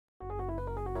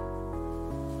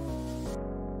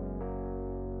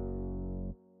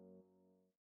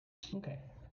Okay,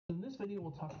 so in this video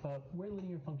we'll talk about where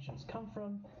linear functions come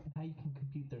from and how you can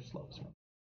compute their slopes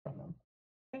from them.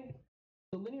 Okay,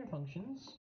 so linear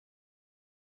functions,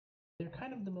 they're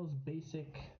kind of the most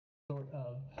basic sort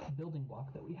of building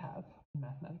block that we have in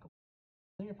mathematical.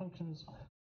 Linear functions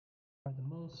are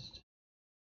the most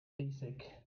basic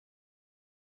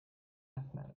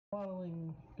mathematical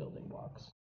modeling building blocks.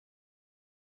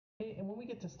 Okay, and when we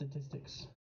get to statistics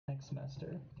next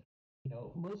semester,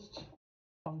 most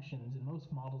functions and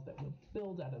most models that we'll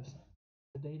build out of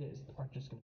the data are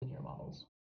just going to be linear models.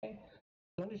 Okay,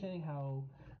 so understanding how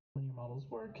linear models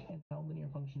work and how linear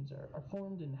functions are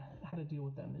formed and how to deal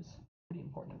with them is pretty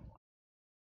important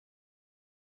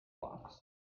blocks.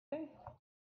 Okay,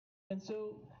 and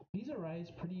so these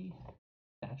arise pretty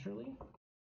naturally,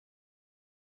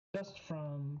 just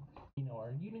from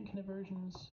our unit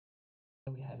conversions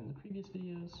that we had in the previous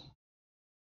videos.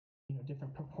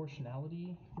 Different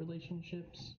proportionality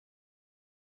relationships,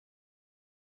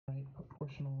 right?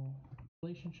 Proportional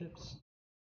relationships,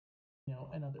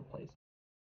 and other places.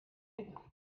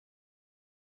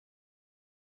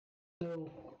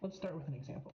 So let's start with an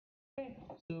example. Okay,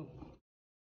 so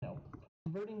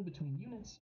converting between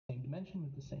units, same dimension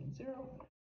with the same zero.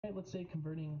 Okay, let's say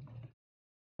converting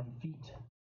from feet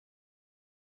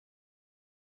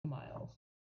to miles.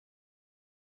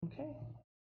 Okay,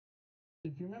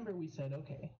 if you remember, we said,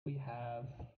 okay, we have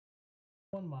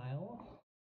 1 mile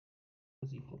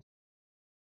is equal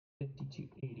to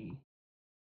 5280.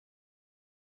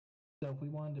 So if we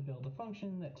wanted to build a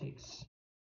function that takes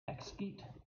x feet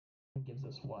and gives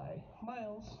us y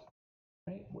miles,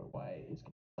 right, where y is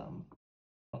some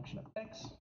function of x,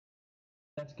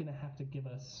 that's going to have to give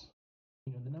us,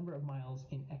 the number of miles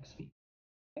in x feet.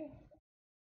 Okay,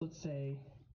 let's say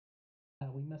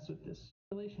we mess with this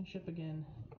relationship again,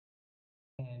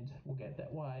 and we'll get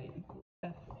that y equals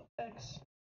f of x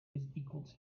is equal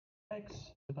to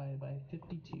x divided by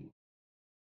 52.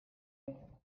 Okay.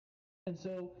 And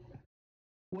so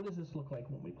what does this look like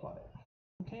when we plot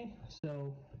it? Okay,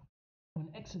 so when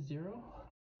x is 0,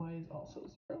 y is also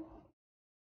 0.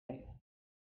 Right?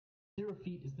 0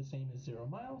 feet is the same as 0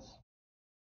 miles.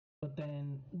 But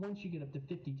then once you get up to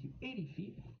 5280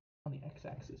 feet on the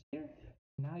x-axis here,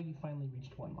 now you finally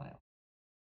reached 1 mile.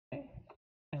 Okay?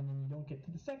 And then you don't get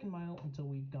to the second mile until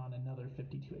we've gone another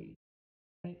 5280.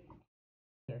 Right?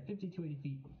 There are 5280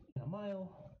 feet in a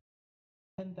mile,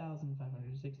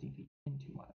 10,560 feet in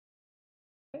 2 miles.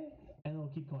 Okay? And it'll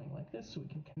keep going like this, so we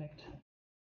can connect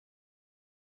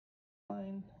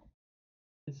line.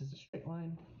 This is a straight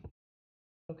line.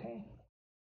 Okay?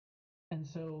 And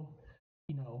so,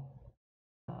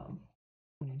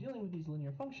 when you're dealing with these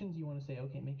linear functions, you want to say,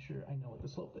 okay, make sure I know what the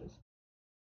slope is.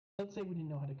 Let's say we didn't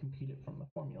know how to compute it from the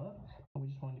formula, and we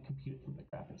just wanted to compute it from the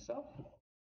graph itself.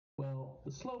 Well,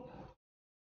 the slope,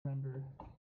 remember,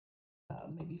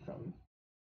 maybe from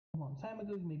a long time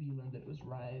ago, maybe you learned that it was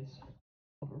rise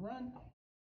over run.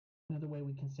 Another way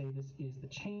we can say this is the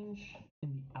change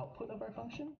in the output of our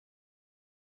function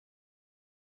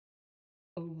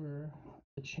over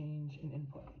the change in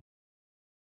input.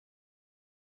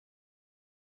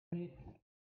 Right?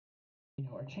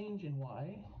 Our change in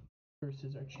y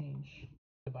versus our change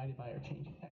divided by our change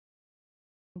in x.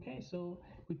 Okay, so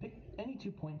we pick any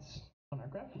 2 points on our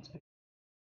graph that's picked,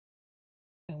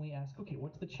 and we ask, okay,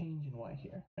 what's the change in y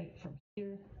here? Right, from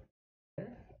here to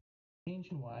there, change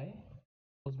in y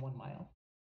was 1 mile.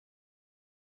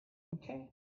 Okay,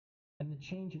 and the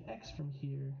change in x from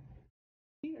here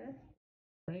to here,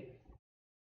 right?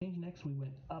 Change in x, we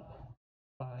went up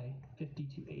by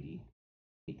 5280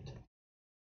 feet.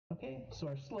 Okay, so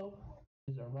our slope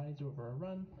is our rise over our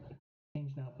run,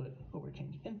 change in output over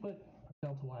change in input,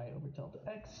 delta y over delta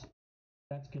x.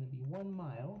 That's going to be 1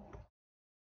 mile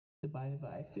divided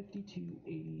by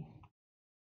 5280,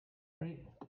 right?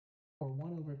 Or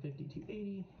 1 over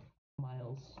 5280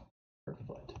 miles per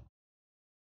foot.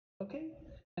 Okay,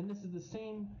 and this is the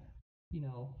same,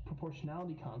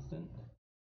 proportionality constant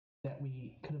that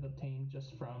we could have obtained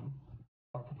just from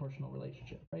our proportional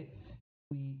relationship, right?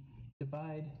 We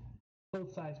divide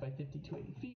both sides by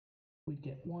 5280 feet, we'd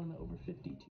get 1 over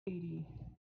 5280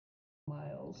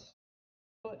 miles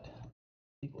foot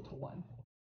equal to 1.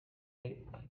 Right?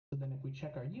 So then if we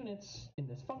check our units in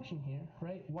this function here,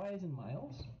 right, y is in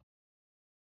miles,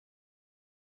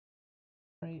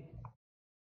 right?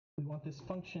 We want this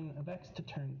function of x to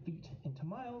turn feet into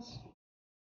miles.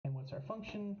 And what's our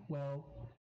function? Well,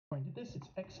 according to this, it's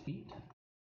x feet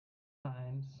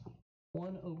times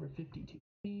 1 over 52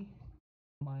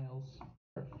 miles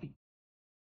per feet.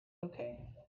 Okay,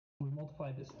 we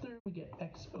multiply this through, we get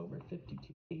x over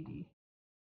 5280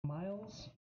 miles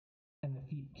and the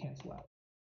feet cancel out.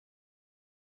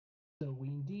 So we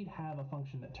indeed have a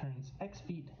function that turns x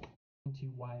feet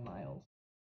into y miles,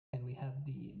 and we have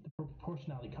the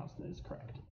proportionality constant is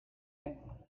correct. Okay?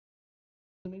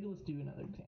 So maybe let's do another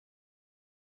example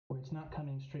where it's not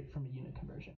coming straight from a unit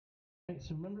conversion. Right?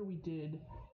 So remember we did,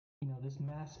 this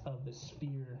mass of the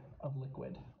sphere of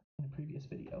liquid in a previous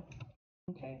video.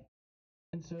 Okay?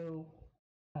 And so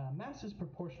mass is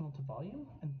proportional to volume,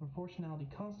 and the proportionality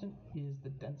constant is the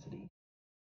density.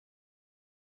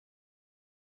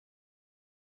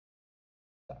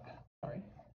 Stuck. Sorry.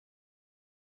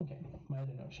 Okay, my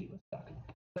other note sheet was stuck.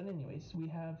 But anyways, we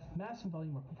have mass and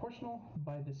volume are proportional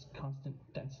by this constant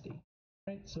density,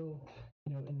 right? So,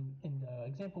 in the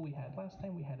example we had last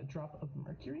time, we had a drop of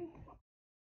mercury,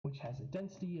 which has a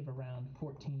density of around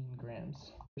 14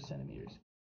 grams per centimeters.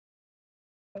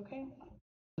 Okay,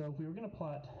 so if we were going to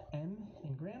plot m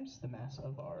in grams, the mass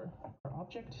of our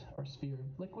object, our sphere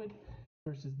of liquid,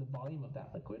 versus the volume of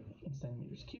that liquid in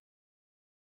centimeters cubed,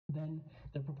 then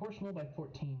they're proportional by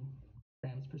 14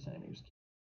 grams per centimeters cubed.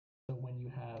 So when you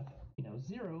have,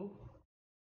 0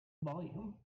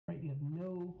 volume, right, you have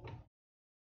no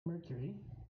mercury,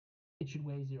 it should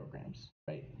weigh 0 grams,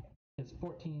 right? Because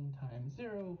 14 times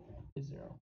 0 is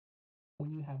 0.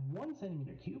 When you have 1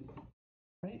 centimeter cubed,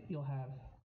 right, you'll have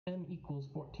m equals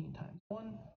 14 times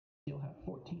 1, you'll have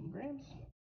 14 grams.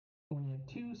 When you have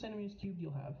 2 centimeters cubed,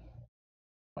 you'll have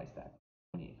twice that,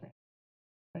 28 grams.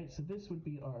 Right, so this would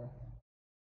be our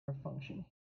function.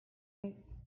 Right?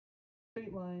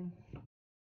 Straight line,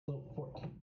 slope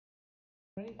 14.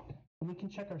 Right? And we can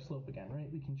check our slope again, right?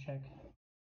 We can check,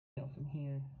 from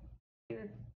here to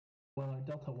here. Well, our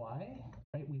delta y,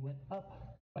 right, we went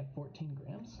up by 14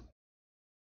 grams.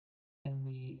 And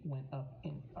we went up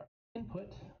in our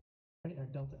input, right? Our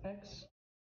delta x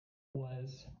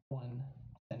was 1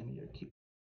 centimeter cubed.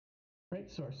 Right?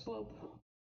 So our slope,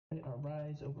 right, our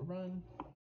rise over run,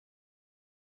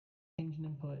 change in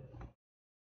input,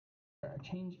 our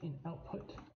change in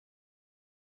output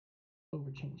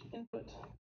over change in input,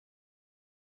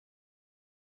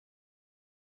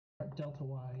 our delta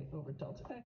y over delta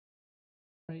x,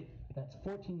 right? That's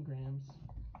 14 grams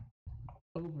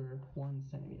over 1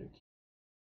 centimeter cubed,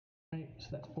 right? So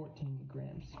that's 14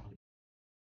 grams,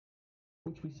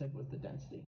 which we said was the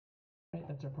density, right?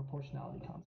 That's our proportionality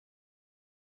constant.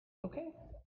 Okay?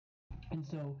 And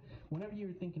so whenever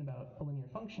you're thinking about a linear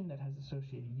function that has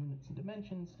associated units and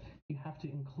dimensions, you have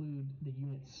to include the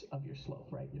units of your slope,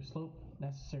 right? Your slope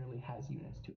necessarily has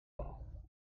units to it as well.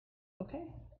 Okay?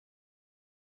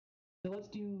 So let's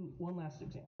do one last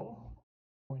example,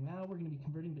 where now we're going to be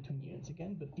converting between units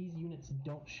again, but these units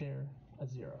don't share a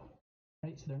 0,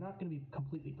 right? So they're not going to be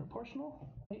completely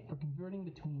proportional, right? For converting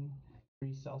between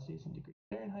degrees Celsius and degrees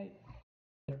Fahrenheit,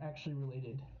 they're actually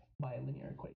related by a linear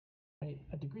equation. Right?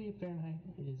 A degree of Fahrenheit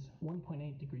is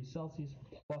 1.8 degrees Celsius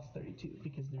plus 32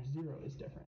 because their 0 is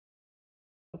different.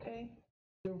 Okay,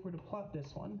 so if we're to plot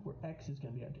this one, where x is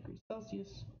going to be our degrees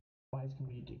Celsius, y is going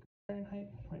to be a degree Fahrenheit,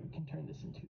 right? We can turn this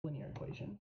into a linear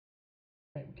equation.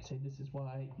 Right? We can say this is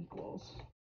y equals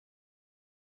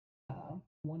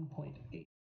 1.8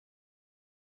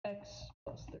 x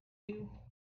plus 32,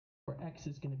 where x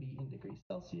is going to be in degrees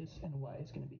Celsius and y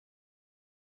is going to be.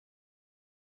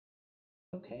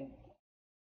 Okay,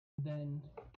 then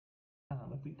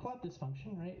if we plot this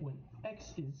function, right, when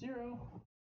x is 0,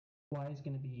 y is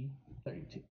going to be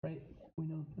 32, right? We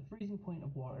know the freezing point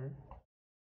of water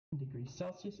in degrees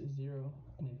Celsius is 0,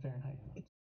 and in Fahrenheit, it's,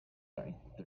 30.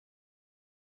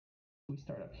 We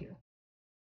start up here.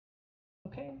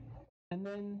 Okay, and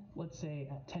then let's say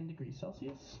at 10 degrees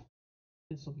Celsius,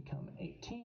 this will become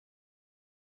 18,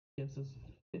 gives us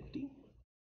 50.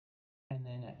 And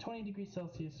then at 20 degrees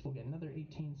Celsius, we'll get another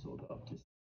 18, so we'll go up to,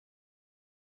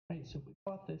 right? So if we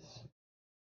plot this,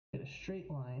 get a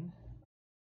straight line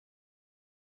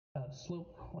of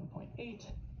slope 1.8,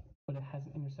 but it has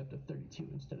an intercept of 32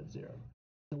 instead of 0.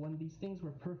 So when these things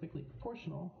were perfectly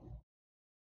proportional,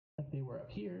 like they were up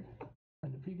here, or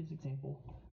in the previous example,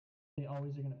 they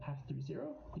always are going to pass through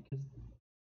 0, because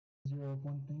 0 of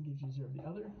one thing gives you 0 of the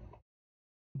other.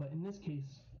 But in this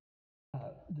case,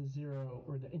 the 0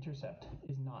 or the intercept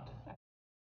is not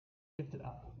shifted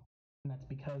up, and that's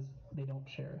because they don't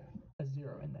share a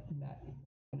 0 in that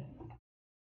unit.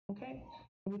 Okay,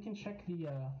 and we can check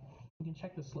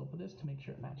the slope of this to make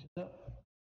sure it matches up.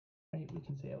 Right? We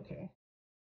can say, okay,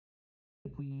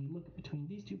 if we look between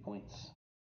these 2 points,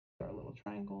 our little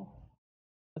triangle,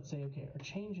 let's say, okay, our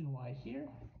change in y here,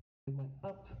 we went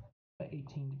up by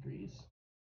 18 degrees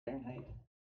Fahrenheit,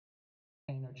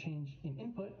 and our change in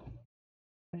input,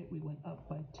 right, we went up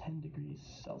by 10 degrees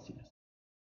Celsius.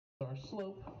 So our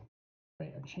slope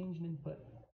right? Our change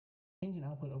in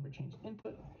output over change in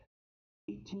input,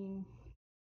 18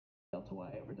 delta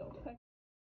y over delta x,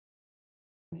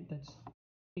 right? That's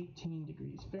 18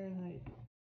 degrees Fahrenheit,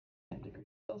 10 degrees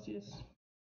Celsius,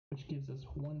 which gives us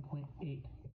 1.8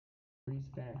 degrees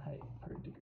Fahrenheit per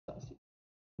degree Celsius.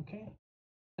 Okay?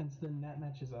 And so then that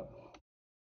matches up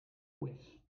with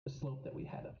the slope that we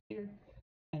had up here,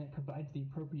 and it provides the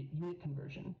appropriate unit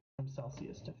conversion from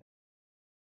Celsius to Fahrenheit.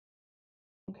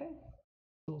 Okay?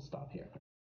 So we'll stop here.